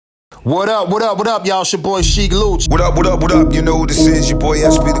What up, y'all? It's your boy Sheik Luch. What up? You know who this is, your boy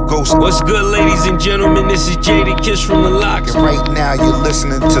SB the Ghost. What's good, ladies and gentlemen? This is Jada Kiss from the Locks. And right now, you're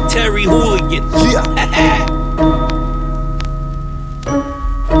listening to Terry Hooligan. Yeah.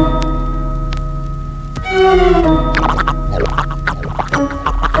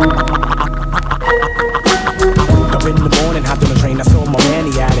 Up in the morning, hopped on the train, I saw my man,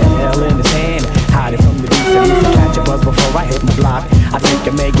 he had a hell in his hand. Hiding from the beast, I used to catch a buzz before I hit my block. I take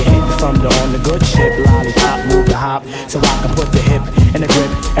a mega hit from on the good ship. Lollipop, move the hop, so I can put the hip in the grip.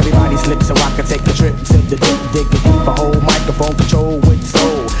 Everybody slip so I can take a trip to the dip, dig a deeper hole. Microphone control with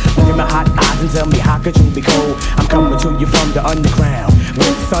soul. Look at my hot eyes and tell me how could you be cold? I'm coming to you from the underground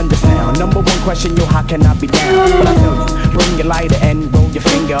with thunder sound. Number one question, yo, how can I be down? But I tell you, bring your lighter and roll your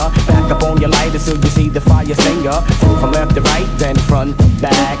finger back up on your lighter so you see the fire singer. Through from left to right, then front to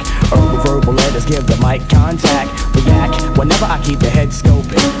back. Verbal letters give the mic contact. React whenever I keep the head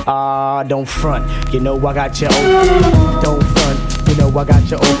scoping. Don't front, you know I got you open. Don't front, you know I got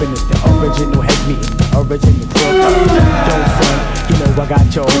you open. It's the original head meeting, the original crook. Don't front, you know I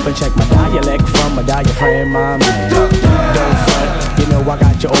got you open. Check my dialect from my diaphragm, my man. Don't front, you know I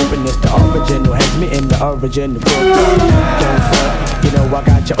got you open. It's the original head meeting, the original crook. Don't front, you know I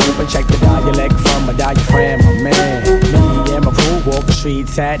got you open. Check the dialect from my diaphragm, my man. Me and my crew walk the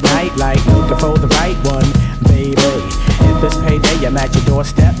streets at night like looking for the right one, baby. If it's payday, I'm at your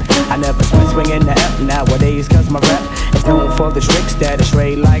doorstep. I never sweat swinging the F nowadays, cause my rep is known for the tricks that are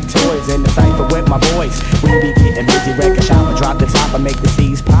straight like toys. In the cypher with my boys, we be getting busy, record shop and drop the top and make the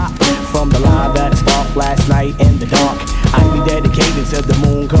C's pop. From the live that sparked last night in the dark, I be dedicated to the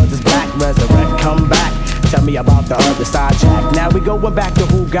moon cause it's black. Resurrect, come back, tell me about the other side track. Now we going back to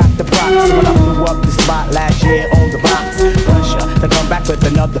who got the props. When I blew up the spot last year on the box, pressure to come back with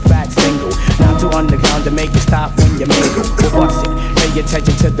another fat single. Not too underground to make you stop when you mingle. We'll bust it, pay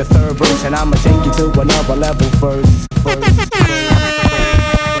attention to the third verse, and I'ma take you to another level first.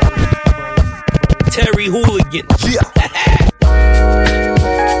 Terry Hooligan. Yeah.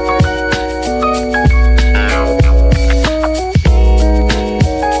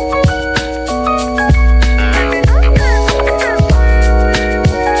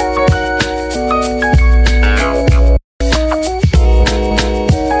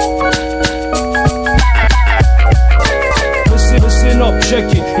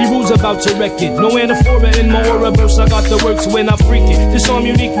 Check it, he rules about to wreck it. No anaphora in my aura verse, I got the works when I freak it. This arm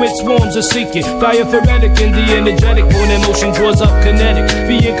unique with swarms of seeking. Diaphoretic in the energetic, when emotion draws up kinetic.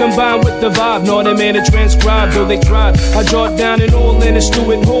 Being combined with the vibe, not a man to transcribe, though they tried. I jot down an all in a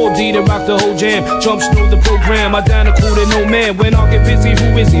steward whole D to rock the whole jam. Jumps through the program, I down a cool to no man. When I get busy,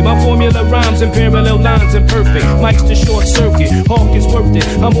 who is he? My formula rhymes and parallel lines and perfect. Mike's the short circuit, Hawk is worth it.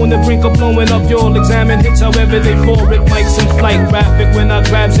 I'm on the brink of blowing up, you'll examine hits however they fall. It Mike's in flight, graphic when I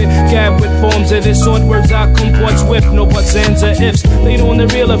grabs it, gab with forms of this sort. Words I comport swift, no buts, ands, or ifs. Laid on the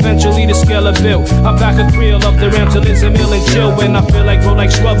reel, eventually the scale of bill. I back a creel up the ramp till it's a mill and chill. When I feel like grow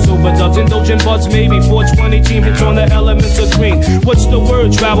like shrubs, overdubs, indulgent buds, maybe 420 team hits on the elements of green. What's the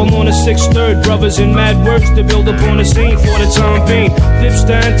word? Travel on a 6/3. Brothers in mad words to build upon a scene for the time being. Dips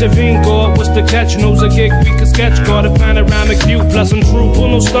to intervene, God, what's the catch? Knows a gig we can sketch, got a panoramic view. Plus I'm true, pull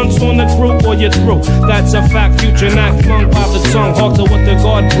no stunts on the crew or you're through. That's a fact, future not flung by the tongue. Hard to what the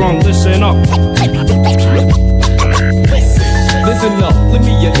God brung, listen up. Listen up, let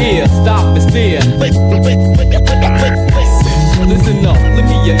me your ear, stop and stare. Listen up, let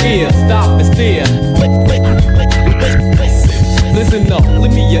me your ear, stop and stare. Listen up,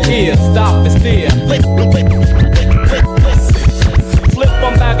 let me your ear, stop and stare. Flip,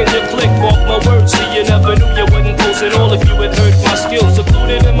 I'm back in your click, walk my words. See, you never knew you wasn't close at all if you had heard my skills.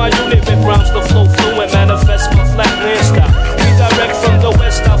 Secluded in my unit with rhymes to flow fluent, manifest my flat land style. Redirect from the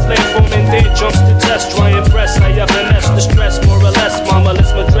west, I flare from in there, jumps to test, try and press. I have finesse the stress, more or less, mama,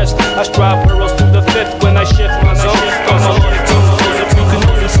 let's my dress. I strive burrows through the fifth when I shift my zone. Cause I'm on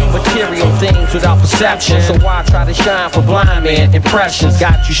material things without perception. So why try to shine for blind man? Impressions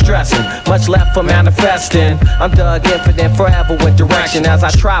got you stressing, much left for manifesting. I'm Doug Infinite, forever with direction as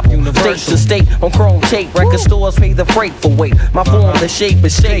I travel state to state on chrome tape. Record stores pay the freight for weight. My form, the shape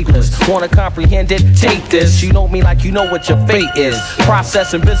is shapeless. Wanna comprehend it? Take this. You know me like you know what your fate is.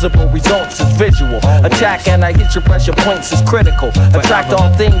 Process invisible, results is visual. Attack and I hit your pressure points is critical. Attract all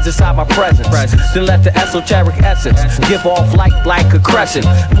things inside my presence. Then let the esoteric essence give off light like a crescent.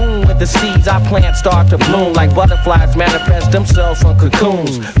 Moon with the seeds I plant start to bloom like butterflies manifest themselves from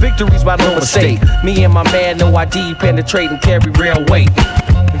cocoons. Victories by no mistake. Me and my man, no ID, penetrate and carry real weight.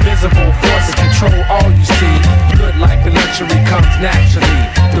 Invisible forces control all you see. Good life and luxury comes naturally.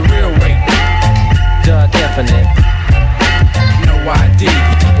 The real rate. Doug Infinite. No ID.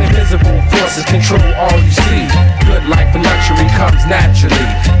 Invisible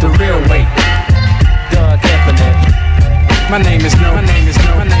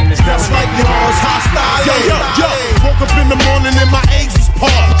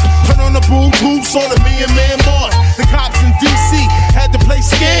saw the man march. The cops in DC had to play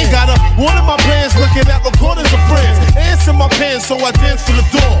scan. Got one of my plans looking at recordings of friends. Answer my pen, so I danced for the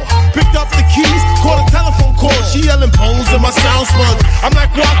door. Picked up the keys, called a telephone call. She yelling bones in my sound sponge. I'm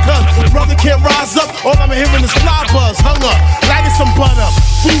like, why cut? Brother can't rise up. All I'm hearing is fly buzz. Hung up, lighting some butter.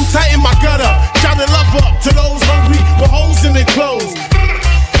 Food tight in my gut up. Shouting love up to those hungry with holes in their clothes.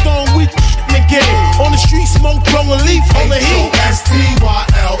 Throwing weak in the game. On the street, smoke, blowing leaf on the heat.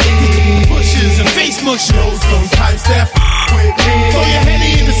 H-O-S-T-Y-L-E. Bushes and face mush. Those types that with me. Throw your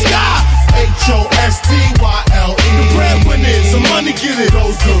henny in the sky. H-O-S-T-Y-L-E. The breadwinners, some money get it.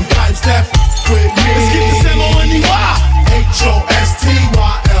 Those types that with me. Let's get this M-O-N-E-Y.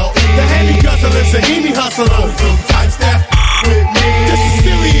 H-O-S-T-Y-L-E. The henny guzzlers, the Hemi hustlers. Those types that with me. This is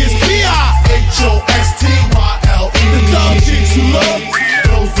serious B.I. H-O-S-T-Y-L-E. The dog chicks who love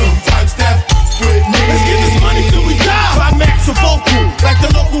those types that with me. Let's get this money till we die. Climax of vocal, like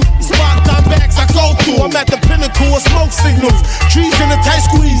the local spot climax I go through. I'm at the pinnacle of smoke signals. Trees in a tight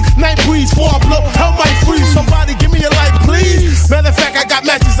squeeze, night breeze, before I blow, hell might freeze. Somebody give me a light, please. Matter of fact, I got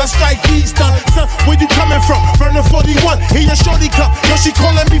matches, I strike these. Son, where you coming from? Burner 41, here your shorty cup. Yo, she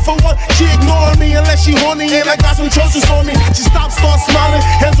calling me for what? She ignoring me unless she horny. And I got some Trojans on me. She stopped, start smiling,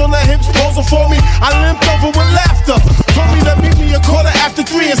 hands on her hips, posing for me. I limped over with laughter. Told me to meet me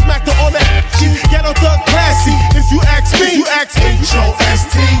 3:15 and smacked her on the She ghetto thug classy. If you ask me,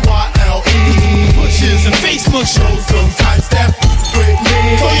 H-O-S-T-Y-L-E. Bushes and face mush. Those types that with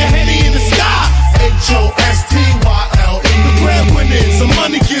me. Throw your henny in the sky. H-O-S-T-Y-L-E. The breadwinners, some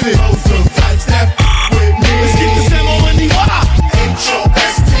money get it. Those types that with me. Let's get this M-O-N-E-Y.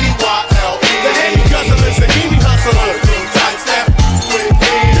 H-O-S-T-Y-L-E. The henny guzzlers, the Hemi hustlers. Those types that with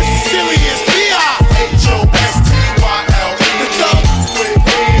me. This is serious B.I. H-O-S-T-Y-L-E. The thug with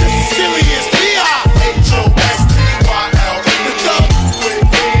me. This is serious B.I. H-O-S-T-Y-L-E. The thug with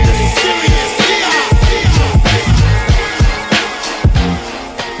me. This is serious B.I.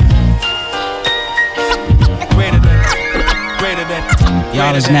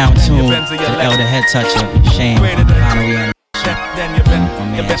 Y'all is now tuned to Elder Head Toucher, Shane, Connery, and my man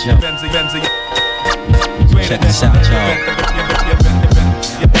Joe. Check this out, y'all.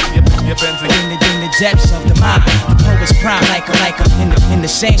 In the depths of the mind, the poet's prime like a in the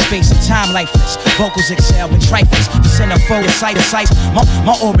same space and time, lifeless. Vocals excel in trifles. The centerfold is sight.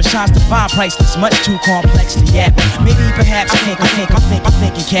 My aura shines divine, priceless, much too complex to yap. Maybe perhaps I'm thinking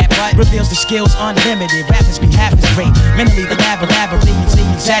cap, but reveals the skills unlimited. Rappers be half as great, mentally elaborately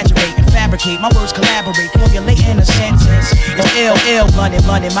exaggerate and fabricate. My words collaborate, formulating a sentence. It's ill, London,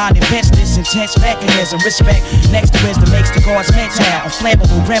 mind invents this intense mechanism. Respect next to wisdom makes the gods mental.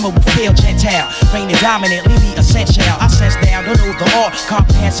 Unflammable, grammar will feel gentile. Reigning dominant, leave me essential. I sense down, don't know the art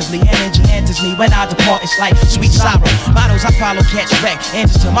comprehensively. Energy enters me when I depart, it's like sweet sorrow. Mottos I follow, catch wreck.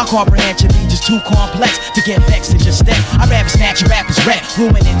 Answers to my comprehension be just too complex to get vexed and just step. I'd rather snatch a rapper's rap,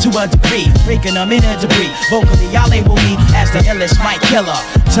 ruining to a degree, breaking them in a debris. Vocally, y'all label me as the illest mic killer.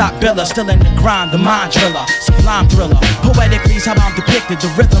 Top biller, still in the grind, the mind driller. Sublime thriller, poetically is how I'm depicted. The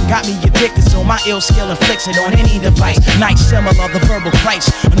rhythm got me addicted, so my ill skill inflicts it on any device. Nice, similar, the verbal price.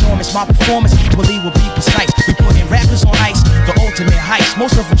 Enormous, my performance equally will be precise. We putting rappers on ice, the ultimate heights.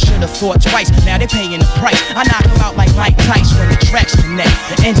 Most of them should have thought twice, now they paying the price. I knock them out like Mike Tyson when the tracks connect.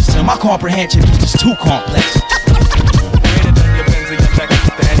 The engines to my comprehension is just too complex. Greater than your Benz or your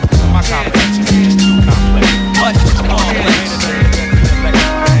Lexus, the engines to my comprehension is too complex. Much too complex.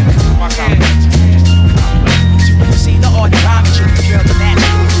 You see the art of rhyming should be pure and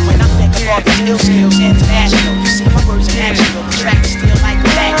natural. When I think of all these ill skills international, you see my words in action, the track is still like that.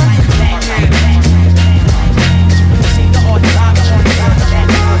 You see the art of rhyming should be pure and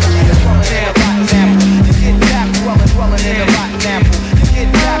natural. You get tapped, rolling in a rotten apple. You get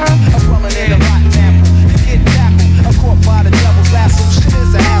tapped, I'm rolling in a rotten apple. You get tapped, I'm caught by the devil's lasso. Shit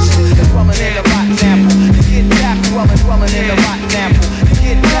is a hassle, I'm rolling in a rotten apple. You get tapped, rolling in a rotten apple. You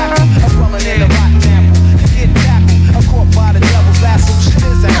get tapped, I'm rolling in a rotten apple. You get tapped, I'm caught by the devil's lasso. Shit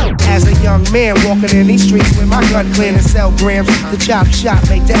is a hassle. As a young man walking in these streets with my gun cleaning cell grams, the chop shop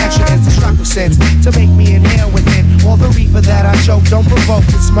make the action as destructive sense to make me inhale within all the reefer that I choke. Don't provoke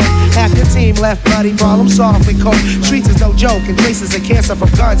the smoke. Half your team left bloody, problem solved with coke. Streets is no joke, and places of cancer from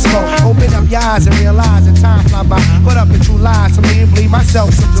gun smoke. Open up your eyes and realize that time fly by. Put up the true lies, so me and bleed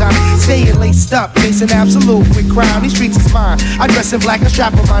myself sometimes. Staying laced up, facing absolute with crime. These streets is mine. I dress in black and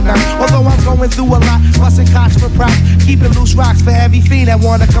strap on my knife. Although I'm going through a lot, busting cops for pride. Keeping loose rocks for every fiend that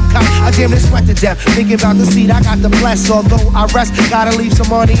wanna come cop. I damn near sweat to death, thinking about the seat I got to bless. Although I rest, gotta leave some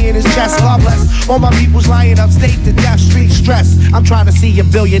money in his chest. God bless all my people's lying up state to death. Street stress, I'm trying to see a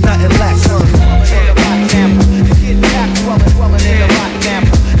billion, nothing less. You get tapped, rolling in a rotten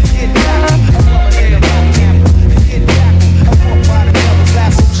apple. You get tapped, I'm rolling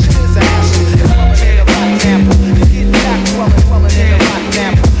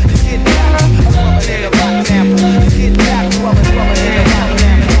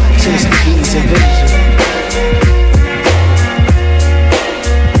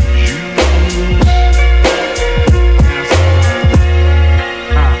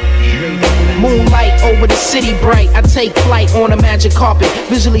on a magic carpet,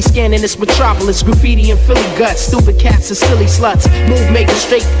 visually scanning this metropolis. Graffiti and Philly guts, stupid cats and silly sluts. Move makers,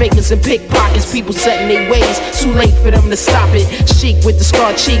 straight fakers and pickpockets. People setting their ways, too late for them to stop it. Chic with the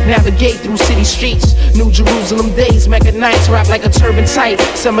scarred cheek, navigate through city streets. New Jerusalem days, mega nights, rap like a turban tight.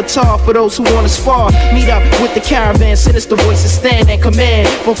 Scimitar for those who wanna spar. Meet up with the caravan, sinister voices stand and command.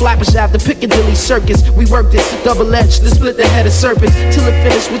 From Flappers Ave to Piccadilly Circus, we work this double-edged to split the head of serpents till it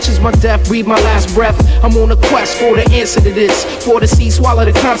finish, which is my death. Breathe my last breath. I'm on a quest for the answer to this. For the sea swallow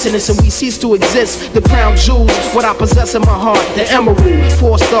the continents and we cease to exist. The crown jewels, what I possess in my heart. The emerald,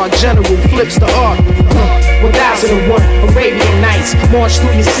 4-star general, flips the art. 1001 Arabian Nights, march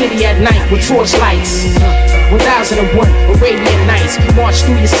through your city at night with torchlights. 1001 Arabian Nights, march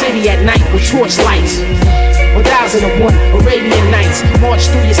through your city at night with torchlights. 1001 Arabian Nights, march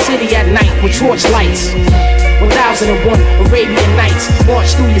through your city at night with torchlights. 1001 Arabian Nights,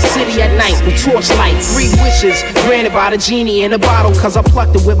 march through your city at night with torchlights. 3 wishes granted by the genie in a bottle, cause I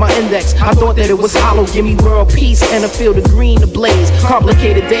plucked it with my index. I thought that it was hollow. Give me world peace and a field of green to blaze.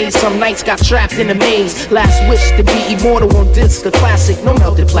 Complicated days, some nights got trapped in a maze. Last wish to be immortal on disc, a classic. No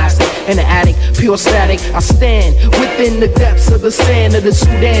melted plastic in the attic, pure static. I stand within the depths of the sand of the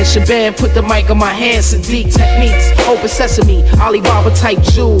Sudan Shaban. Put the mic on my hand, Sadiq techniques. Open sesame, Alibaba type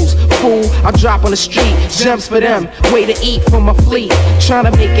jewels. Fool, I drop on the street, gems for them, way to eat for my fleet. Trying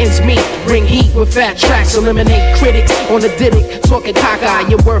to make ends meet, bring heat with fat tracks, eliminate critics on the Diddick. Talking cockeye,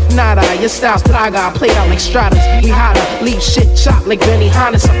 you're worth nada, your style's traga, played out like Stratas. We hotter, leave shit chopped like Benny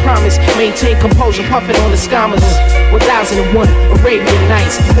Hannes, I promise. Maintain composure, puffin' on the scammers. 1001 Arabian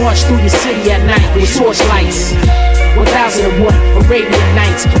Nights, march through your city at night with torchlights. 1001 Arabian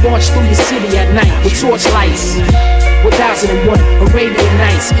Nights, march through your city at night with torchlights. 1001 Arabian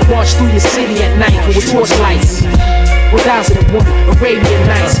Nights, march through your city at night with torchlights. 1001 Arabian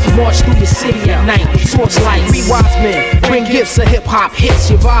Nights, march through your city at night with torchlights. 3 wise men, bring gifts of hip-hop hits.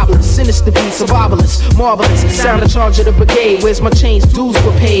 Survivalists, sinister beat survivalists, marvelous. Sound the charge of the brigade, where's my change? Dues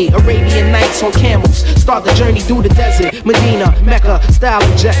were paid. Arabian Nights on camels, start the journey through the desert. Medina, Mecca, style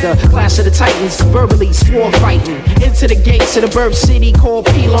injector. Clash of the Titans, verbally swore fighting. Into the gates of the birth city called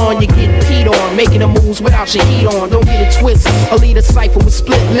Pelon. You get peed on, making the moves without your heat on. Don't get it twisted, a leader cipher with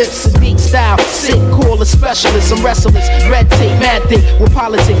split lips. Sadiq style, sit, call a specialist. I'm restless, red tape, mad thick with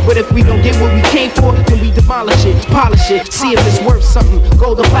politics. But if we don't get what we came for, then we demolish it, polish it, see if it's worth something.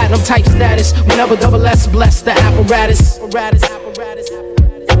 Gold or platinum type status, whenever double S bless the apparatus.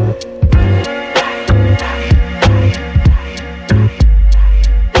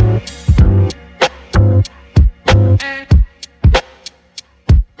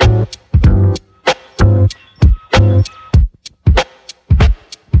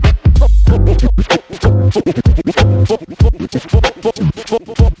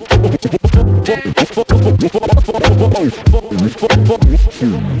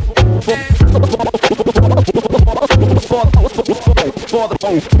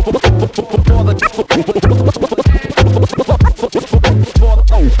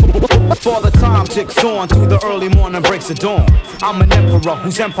 For the time ticks on through the early morning breaks of dawn. I'm an emperor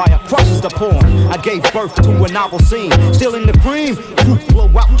whose empire crushes the pawn. I gave birth to a novel scene, stealing the cream. You blow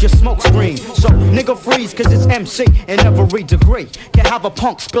out your smoke screen. So nigga freeze, cause it's MC in every degree. Can have a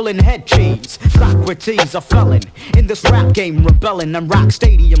punk spilling head cheese. Socrates, a felon in this rap game, rebelling and rock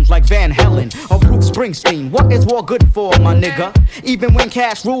stadiums like Van Halen or Bruce Springsteen. What is war good for, my nigga? Even when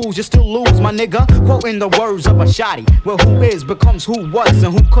cash rules, you still lose, my nigga. Quoting the words of a shotty, well, who is becomes who was,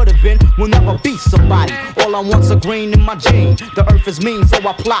 and who could have been will never be somebody. All I want's a green in my jean. The earth is mean, so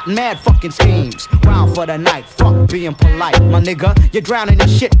I plot mad fucking schemes. Wild for the night, fuck being polite, my nigga. You're drowning in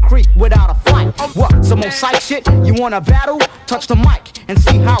shit creek without a fight. What, some more psych shit? You wanna battle? Touch the mic and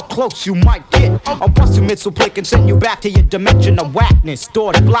see how close you might get. I'll bust your missile plick and send you back to your dimension of whackness.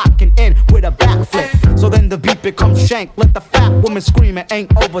 Doors block and end with a backflip. So then the beat becomes shank. Let the fat woman scream, it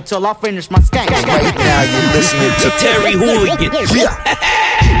ain't over till I finish my skank. Right now you're listening to Terry Hooligan.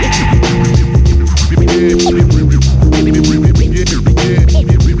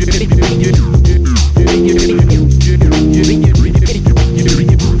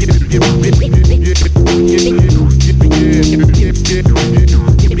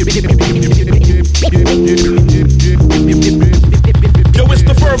 Yo, it's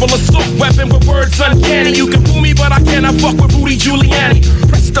the verbal assault weapon with words word's uncanny. You can fool me, but I cannot fuck with Rudy Giuliani.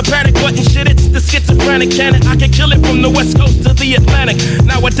 Press the panic button, shit, it's the schizophrenic cannon. I can kill it from the West Coast to the Atlantic.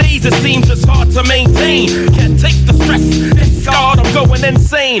 Nowadays it seems it's hard to maintain. Can't take the stress, it's scarred, I'm going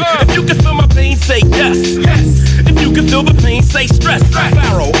insane. If you can feel my pain, say yes. If you can feel the pain, say stress.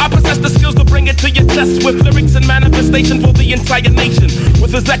 Pharaoh, I possess the skills to bring it to your chest with lyrics and manifestation for the entire nation.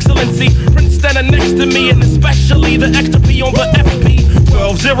 With His Excellency, Prince standing next to me, and especially the extra P on the FP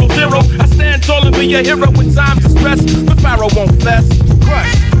 1200. I stand tall and be a hero when times is stressed. The Pharaoh won't fess.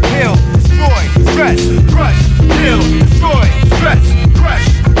 Crush, heal, destroy, stress. Crush, heal, destroy, stress. Crush,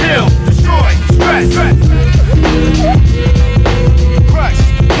 heal, destroy, stress. Crush,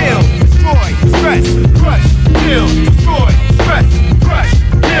 heal, destroy, stress. Crush, heal, destroy, stress. Crush,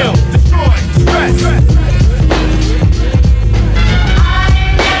 heal, destroy, stress.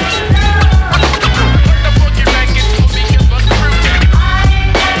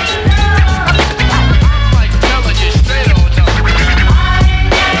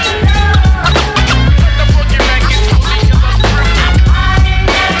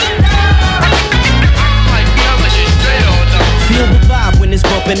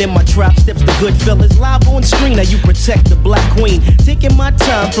 In my trap steps the good fellas live on screen. How you protect the black queen? Taking my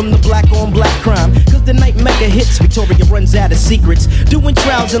time from the black on black crime. Cause the night mega hits, Victoria runs out of secrets. Doing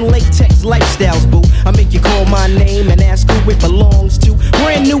trials and latex lifestyles, boo. I make you call my name and ask who it belongs to.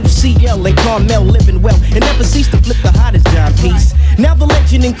 Brand new CL and Carmel living well and never cease to flip the hottest dime piece. Now the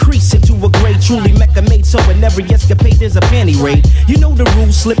legend increase into a grade truly Mecca made, so in every escapade there's a panty raid. You know the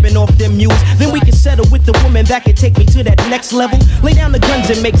rules, slipping off them mules. Then we can settle with the woman that can take me to that next level. Lay down the guns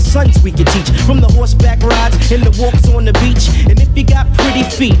and make sons we can teach. From the horseback rides and the walks on the beach. And if you got pretty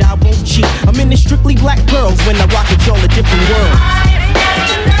feet, I won't cheat. I'm in the strictly black girls when I rock at y'all a different world.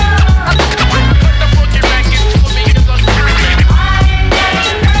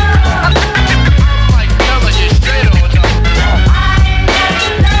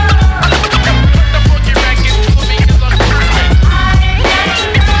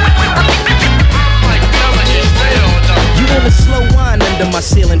 My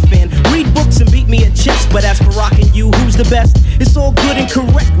ceiling fan. Read books and beat me at chess, but as for rocking you, who's the best? It's all good and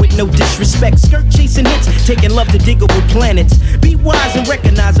correct with no disrespect. Skirt chasing hits, taking love to diggable planets. Be wise and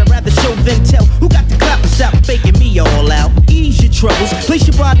recognize, I'd rather show than tell. Who got the clap and stop faking me all out? Ease your troubles, place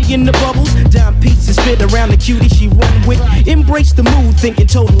your body in the bubbles. Dime pieces fit around the cutie she run with. Embrace the mood, thinking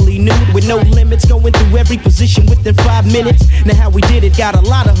totally nude with no limits. Going through every position within 5 minutes. Now how we did it, got a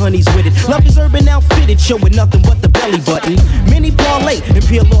lot of honeys with it. Love is urban outfitted, showing nothing but the belly button. Mini parlay and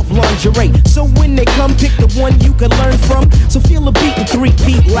peel off lingerie. So when they come, pick the one you can learn from. So feel a beat and 3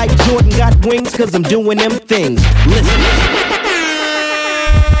 feet like Jordan got wings, cause I'm doing them things. Listen.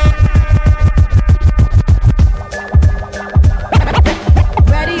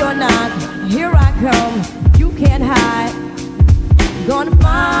 Ready or not, here I come. You can't hide. Gonna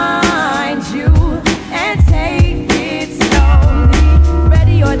find you and take it slowly.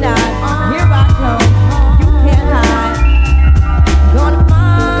 Ready or not, here I come. You can't hide. Gonna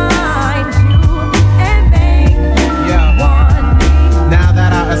find you and make you want me. Now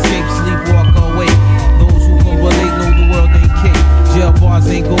that I escape, sleep, walk away. Those who can relate know the world ain't cake. Jail bars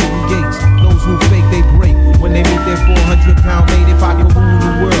ain't golden gates. Those who fake, they break. When they meet their 400-pound mate, if I could rule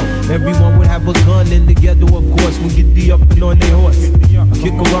the world, everyone would have a gun in the ghetto, of course. When get the up and on their horse,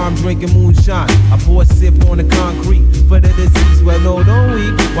 kick around drinking moonshine. I pour a sip on the concrete for the disease. Well, no, don't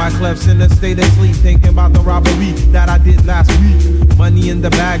weep. Wyclef's in a state of sleep, thinking about the robbery that I did last week. Money in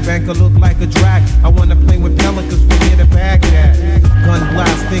the bag, banker look like a drag. I wanna play with pelicans from here to Baghdad. Gun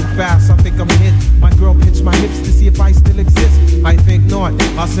blast, think fast, I think I'm hit. My girl pinched my hips to see if I still exist. I think not.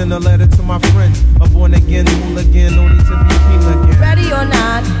 I'll send a letter to my friends. A born again hooligan, only to be king again. Ready or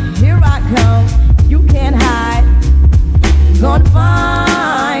not, here I come. You can't hide. Gonna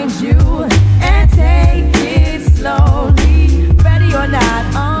find you and take it slowly. Ready or not,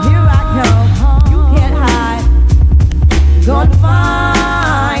 here I come. You can't hide. Gonna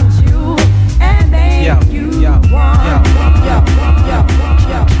find you and make you want me.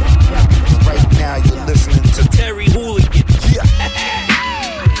 Right now you're listening to Terry Hooligan.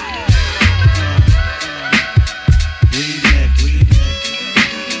 Breathe in, breathe in.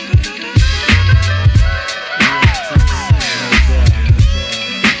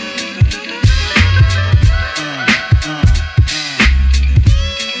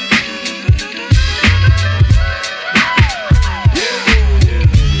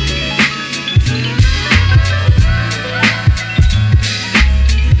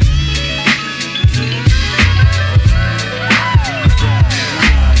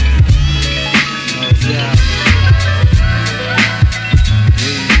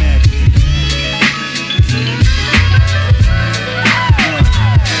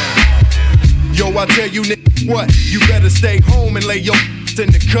 I tell you what, you better stay home and lay your in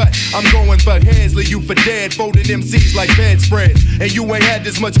the cut. I'm going for heads, leave you for dead, folding MCs like bedspreads. And you ain't had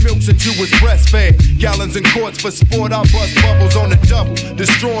this much milk since you was breastfed. Gallons and quarts for sport, I bust bubbles on the double.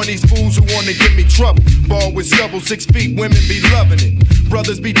 Destroying these fools who wanna give me trouble. Ball with stubble, 6 feet, women be loving it.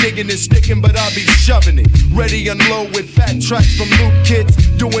 Brothers be digging and sticking, but I be shoving it. Ready unload with fat tracks from Luke kids.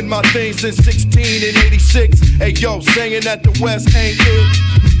 Doing my thing since 16 and 86. Hey yo, saying that the West ain't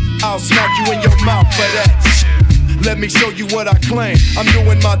it. I'll smack you in your mouth for that. Let me show you what I claim. I'm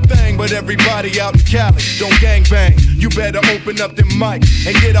doing my thing, but everybody out in Cali don't gangbang. You better open up them mics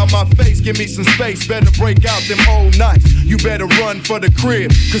and get out my face. Give me some space, better break out them old nights. You better run for the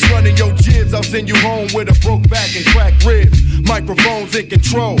crib, cause running your jibs, I'll send you home with a broke back and cracked ribs. Microphones in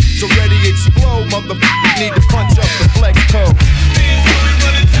control, so ready to explode. Motherfuckers need to punch up the flex code.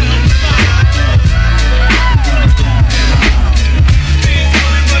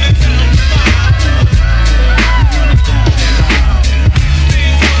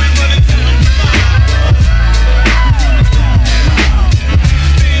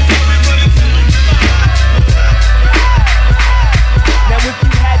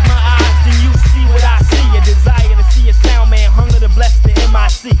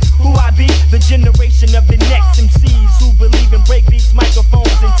 Generation of the next MCs who believe in breakbeats,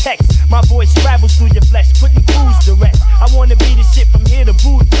 microphones, and text. My voice travels through your flesh, putting fools to rest. I wanna be the shit from here to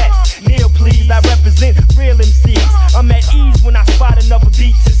Budapest. Kneel, please, I represent real MCs. I'm at ease when I spot another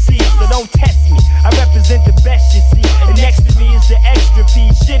beat to see, so don't test me. I represent the best you see. And next to me is the extra P,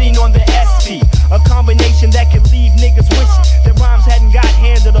 shitting on the SP. A combination that can leave niggas wishing that rhymes hadn't got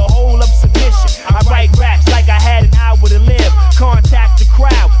handed a whole up submission. I write raps like I had an hour to live. Contact the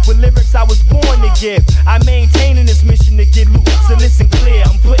crowd with lyrics I was born to give. I maintain this mission to get loose. So listen clear,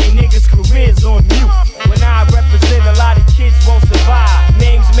 I'm putting niggas' careers on mute. When I represent, a lot of kids won't survive.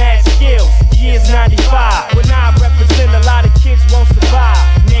 Names, mad skills, years 95. When I represent, a lot of kids won't survive.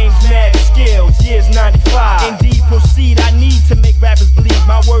 Names, mad skills, years 95. Indeed, proceed, I need to make rappers bleed.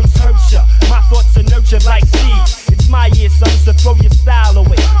 My words hurt ya, my thoughts are nurtured like seeds. It's my year, son, so throw your style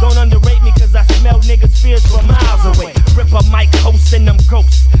away. Don't underrate me, cause I smell niggas' fears from miles away. Rip a mic, host, and them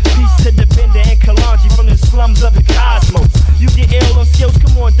ghosts. Peace to the Bender and Kalanji from the slums of the cosmos. You get ill on skills,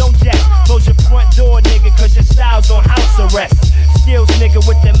 come on, don't jack. Close your front door, nigga, cause your style's on house arrest. Skills, nigga,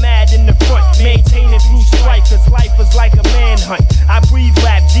 with the mad in the front. Maintain it through strife, cause life is like a manhunt. I breathe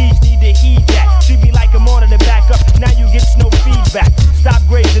rap, G's need to heed that. Treat me like I'm on the back up, now you get no feedback. Stop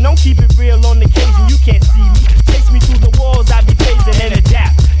grazing, don't keep it real on occasion, you can't see me. Chase me through the walls, I be phasing and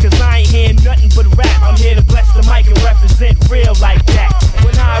adapt. Cause I ain't hearing nothing but rap. I'm here to bless the mic and represent real like that.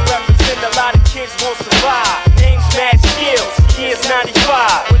 When I represent, a lot of kids won't survive. Names, mad skills, years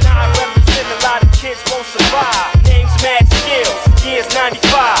 95. When I represent, a lot of kids won't survive. Names, mad skills, years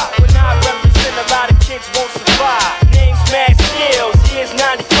 95. When I represent, a lot of kids won't survive. Names, mad skills, years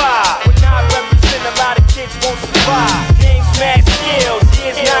 95. When I represent, a lot of kids won't survive. Names, mad skills,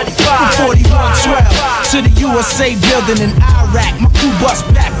 years 95. 4112 to the USA building in Iraq. My crew bust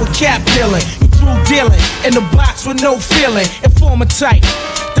back with cap dealing. You through dealing in the box with no feeling. Informer type.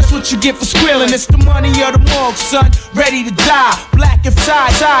 That's what you get for squealing. It's the money of the morgue, son. Ready to die. Black and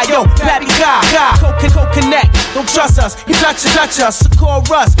tie, yo, Patty Guy. Connect. Don't trust us. He touch us. So call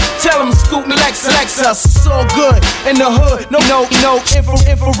Russ. Tell him to scoop me like Lex us. It's all good in the hood. No,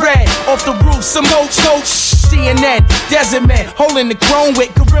 infrared. Off the roof, some old coach. CNN, Desert Man, holding the chrome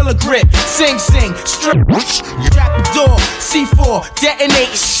with gorilla grip. Sing, strip the door. C4,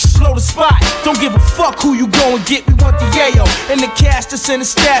 detonate. Blow the spot. Don't give a fuck who you go and get. We want the yayo and the cash that's in the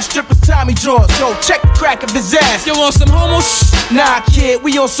stash. Strippers, Tommy draws. Yo, check the crack of his ass. You want some homos? Nah, kid,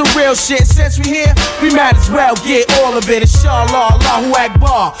 we on some real shit. Since we here, we might as well get all of it. Inshallah, Allahu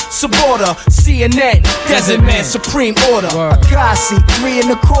Akbar, Sabota, CNN, Desert Man, Supreme Order. Akasi, 3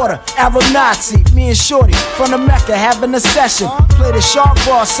 1/4, Arab Nazi, me and Shorty from the Mecca having a session. Play the shark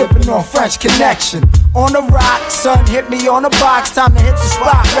bar, sipping on French Connection. On the rock, son, hit me on the box. Time to hit the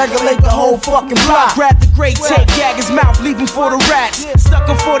spot, regulate the whole fucking block. Grab the great tape, gag his mouth, leave him for the rats. Stuck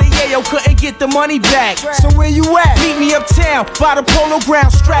him for the yayo, couldn't get the money back. So where you at? Meet me uptown, by the polo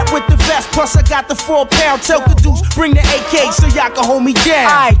ground, strapped with the vest. Plus I got the 4-pound. Tell Caduce, bring the AK so y'all can hold me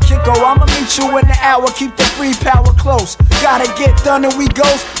down. Alright, Kiko, I'ma meet you in the hour. Keep the free power close. Gotta get done and we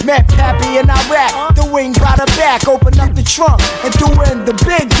goes. Met Pappy and I rap. The wing by the back, open up the trunk and threw in the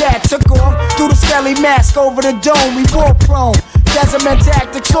big gat. Took off, threw the skelly mask over the dome. We war prone. Desert Man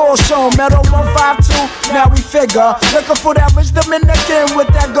tactics all shown. Metal 152, now we figure. Looking for that rich Dominican with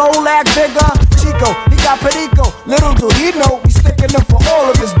that gold lag bigger. Chico, he got Perico. Little do he know, we sticking up for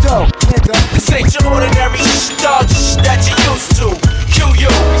all of his dough, nigga. This ain't your ordinary thug that you used to. QU,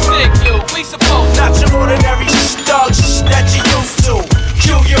 we stick you, we supposed to.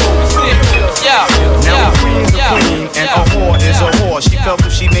 felt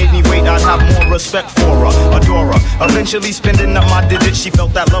if she made me wait, I'd have more respect for her, adore her. Eventually spending up my digits, she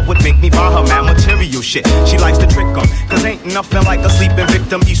felt that love would make me buy her mad material shit. She likes to trick 'em, cause ain't nothing like a sleeping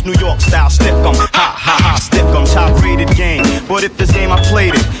victim, East New York style, stick 'em. Ha ha ha, stick 'em, top rated game. But if this game I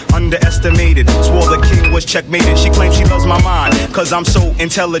played it, underestimated, swore the king was checkmated. She claims she loves my mind, cause I'm so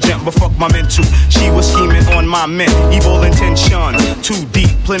intelligent, but fuck my mental. She was scheming on my mint, evil intention, too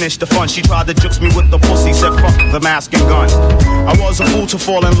deep, plenish the fun. She tried to jukes me with the pussy, said fuck the mask and gun. I was a fool to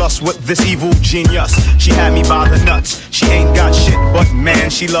fall in lust with this evil genius. She had me by the nuts, she ain't got shit, but man,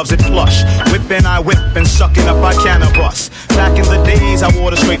 she loves it plush. Whipping I whip and sucking up I cannabis. Back in the days I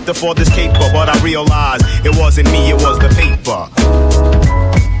wore the scraper for this caper, but I realized it wasn't me, it was the paper.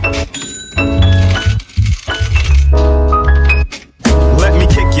 Let me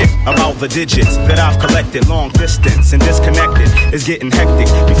kick it about the digits that I've collected. Long distance and disconnected is getting hectic.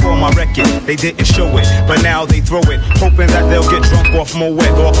 Before my record, they didn't show it, but now they throw it, hoping that they'll get drunk off Moet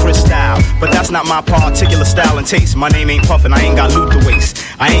or Cristal. But that's not my particular style and taste. My name ain't Puffin', I ain't got loot to waste.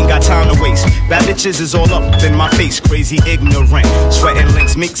 I ain't got time to waste. Bad bitches is all up in my face, crazy ignorant, sweating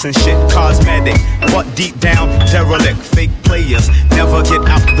links, mix and shit, cosmetic, but deep down derelict. Fake players never get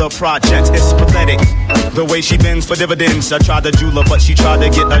out the projects. It's pathetic the way she bends for dividends. I tried to jewel her, but she tried to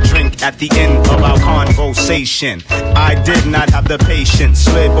get a drink at the end of our conversation. I did not have the patience,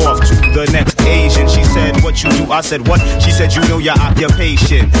 slid off to the next Asian. She said, what you do? I said, what? She said, you know your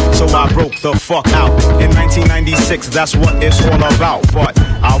occupation. So I broke the fuck out. In 1996, that's what it's all about, but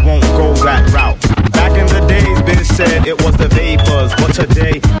I won't go that route. Back in the days, bitch said it was the vapors, but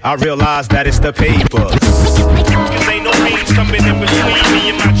today I realize that it's the papers. Cause ain't no names coming in between me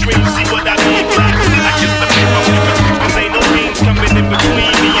and my dreams. See what I mean? Black, I just the paper. Cause ain't no names coming in between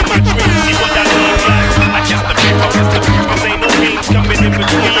me and my dreams. See what I mean? Black, I just the paper. Cause ain't no names coming in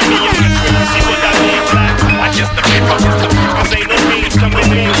between me and my dreams. See what I mean? Black, I just the paper. Cause ain't no names coming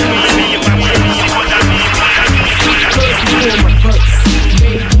in between me and my dreams. See what I mean? First before my verse,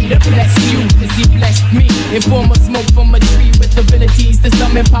 made me to bless you, cause he blessed me. In form of smoke from a tree with abilities to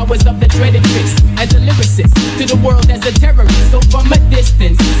summon powers of the dreaded fist. As a lyricist, to the world as a terrorist. So from a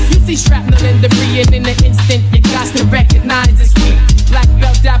distance, you see shrapnel and debris, and in an instant, you got to recognize it's me. Black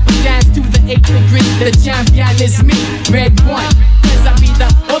belt dapper dance to the 8th degree. The champion is me, red one. Cause I be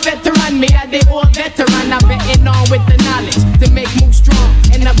the veteran, me I the all veteran. I'm betting on with the knowledge to make moves strong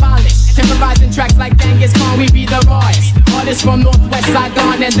and abolish. Terrorizing tracks like Genghis Khan, we be the rawest. Artists from Northwest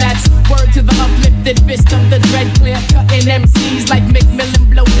Saigon, and that's word to the uplifted fist of the dread, clear cutting MCs like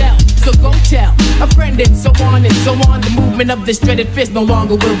McMillan Blodell. So go tell a friend and so on and so on. The movement of this dreaded fist no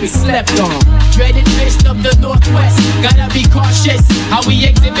longer will be slept on. Dreaded fist of the Northwest, gotta be cautious how we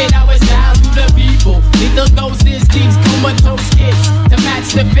exhibit our style to the people. Lethal doses leaves comatose kids. To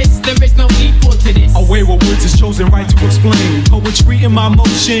match the fist, there is no equal to this. Away with words is chosen right to explain. Poetry in my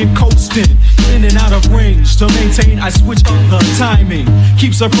motion, coasting in and out of range. To maintain, I switch up the timing.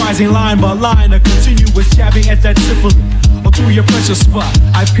 Keep surprising line by line, a continuous jabbing at that syphilis. Or to your pressure spot,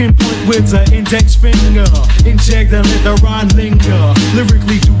 I pinpoint with the index finger. Inject and let the rhyme linger.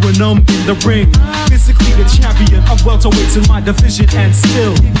 Lyrically do a numb in the ring. Physically the champion of welterweights in my division, and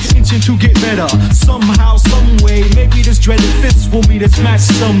still inching to get better. Somehow, some way, maybe this dreaded fist will meet its match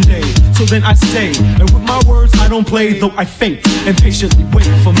someday. So then I stay, and with my words I don't play, though I fake and patiently wait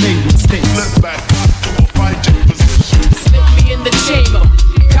for made mistakes. Slip me in the chamber,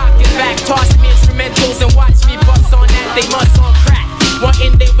 cock it back, toss me instrumentals and watch me bust on that. They must on crack,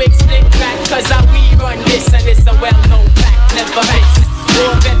 wanting they wig split back. Cause I we run this and it's a well-known fact. Never miss,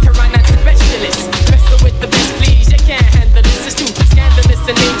 war veteran and specialist. Wrestle with the best, please, you can't handle this. It's too scandalous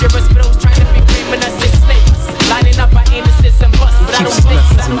and dangerous for those trying to be framing us as slaves. Lining up our anuses and bust, but I don't place.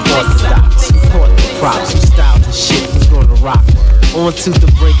 Support the props, some styles and shit, who's gonna rock? On to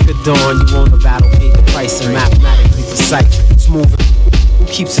the break of dawn, you want a battle, pay the price and mathematically precise. Smooth, who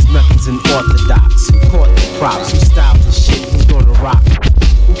keeps his methods in orthodox? Who caught the props, who styles and shit, who's gonna rock?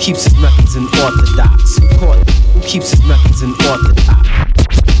 Who keeps his methods in orthodox? Who keeps his methods in orthodox?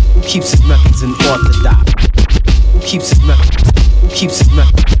 Who keeps his methods in orthodox? Who keeps his methods? Who keeps his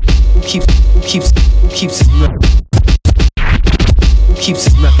methods? Who keeps his methods? Keeps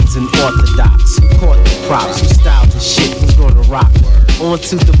his methods in orthodox. Who caught the props, who styles and shit, who's gonna rock? On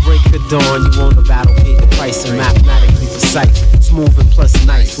to the break of dawn, you want a battle, pay the price and mathematically precise. Smooth and plus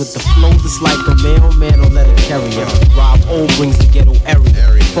nice, with the flow that's like a man, don't let it carry on. Rob O brings the ghetto area.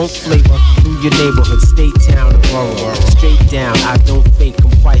 Funk flavor through your neighborhood, state, town, and borough. Straight down, I don't fake,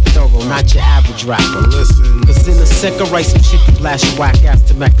 I'm quite thorough, not your average rapper. Listen, cause in a sec I write some shit to blast your whack ass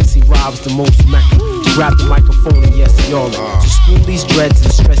to Mecca. See Rob's the most Mecca. To grab the microphone and yes, y'all to school these dreads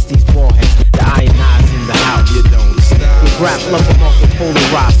and stress these ball heads. The iron eyes in the house. You don't We rap love them off with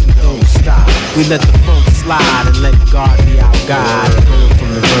polarized and don't stop. We let the funk slide and let God be our guide. Going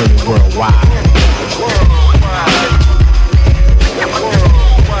from the burning worldwide.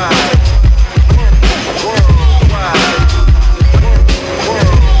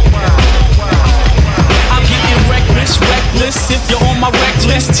 Reckless, if you're on my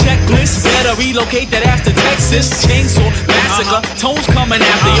reckless checklist, better relocate that ass to Texas. Chainsaw massacre, tones coming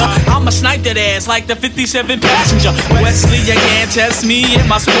after ya. I'ma snipe that ass like the 57 passenger. Wesley, you can't test me in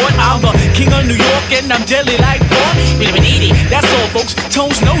my sport. I'm the king of New York and I'm deadly like pork. That's all, folks.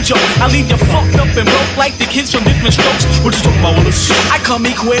 Tones no joke. I leave you fucked up and broke like the kids from Different Strokes. What you talking about, Willis? I come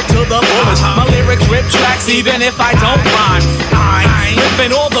equipped to the fullest. My lyrics rip tracks even if I don't rhyme. I'm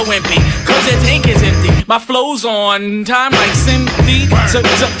ripping all the wimpy, cause the tank is empty. My flow's on time like Simpy.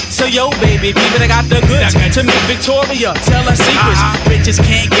 So yo, baby, people that got the goods to make Victoria tell her secrets. Bitches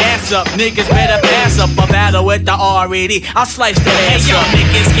can't gas up, niggas better pass up a battle with the R80. I'll slice that ass up. Hey,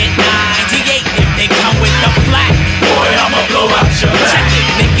 yo, niggas get 98 if they come with the flat. Boy, I'ma blow out your back. Check it,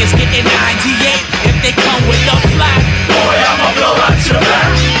 niggas getting 98 if they come with the flat. Boy, I'ma blow out your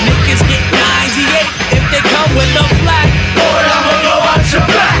back. Niggas get 98 if they come with the flat. Boy, I'ma blow out your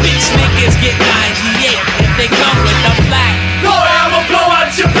back. Bitch, niggas get 98 if they come with the flat. Boy, I'ma blow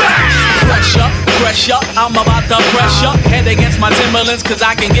out your back. Pressure, I'm about to pressure. Head against my Timberlands, cause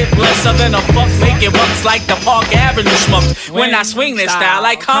I can get blesser than a fuck. Making bucks like the Park Avenue smokes. When I swing this style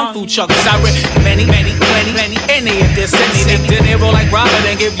like Kung Fu chucks, I rip many. Any if there's any, then they roll like Robert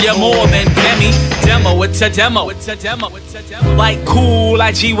and give you more than Demi. Demo, it's a demo. Like cool,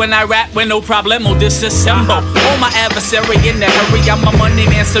 like G when I rap with no problemo. Disassemble all my adversary in the hurry. I'm a money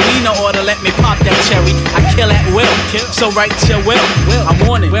man, Serena order, let me pop that cherry. I kill at will, so write your will. I'm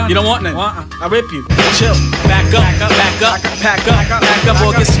warning, you don't want none. I rip you, chill, back up, pack up,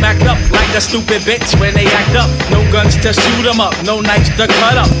 or get smacked up like a stupid bitch when they act up. No guns to shoot 'em up, no knives to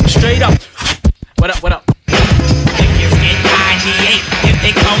cut up, straight up. What up? Niggas get 98 if they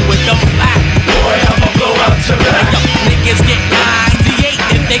come with the flat. Boy, I'ma blow out your back. Niggas get 98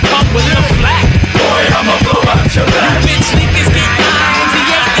 if they come with the flat. Boy, I'ma blow out your back. You bitch niggas get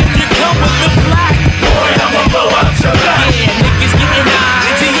 98 if you come with the flat. Boy, I'ma blow out your back. Yeah, niggas getting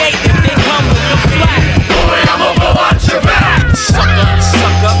 98 if they come with the flat. Boy, I'ma blow out your back.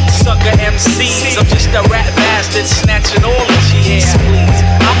 Sucker MCs. I'm just a rap bastard snatching all of she ass, please.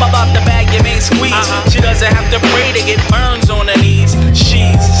 I'm about to bag your main squeeze. She doesn't have to pray to get burns on her knees.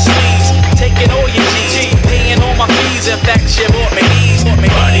 She's sleaze, taking all your G's, paying all my fees. In fact, she bought me these. Money.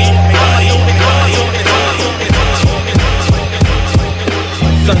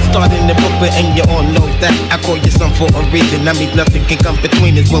 Sun started in the Brooklyn and you all know that. I call you son for a reason. I mean nothing can come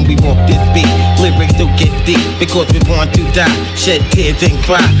between us when we walk this beat. Lyrics do get deep because we're born to die. Shed tears and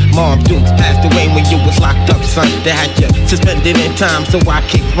cry. Mom Dukes passed away when you was locked up, son. They had you suspended in time, so I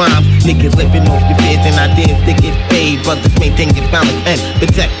kick rhymes. Niggas living off your fears and ideas to get paid. Brothers maintain your balance and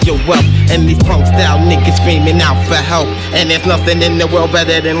protect your wealth. And these punk style niggas screaming out for help. And there's nothing in the world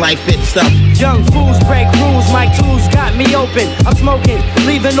better than life itself. Young fools break rules, my tools got me open. I'm smoking,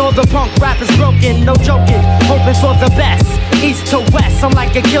 leaving all the punk rappers broken. No joking, hoping for the best. East to west, I'm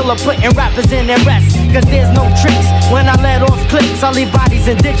like a killer putting rappers in their rest. Cause there's no tricks when I let off clips. I leave bodies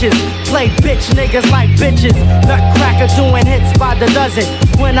in ditches. Play bitch niggas like bitches. Nutcracker doing hits by the dozen.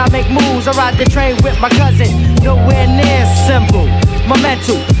 When I make moves, I ride the train with my cousin. Nowhere near simple. My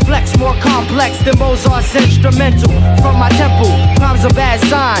mental flex more complex than Mozart's instrumental. From my temple, crime's a bad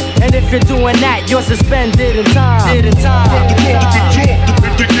sign. And if you're doing that, you're suspended in time.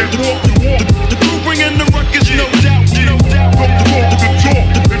 The crew bringing the ruckus, no doubt.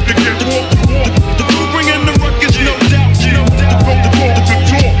 The crew bringing the ruckus, no doubt. The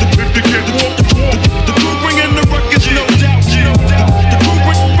crew bringing the ruckus, no doubt. The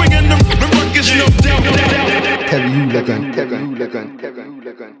crew bringing the ruckus, no doubt. Kevin Hooligan.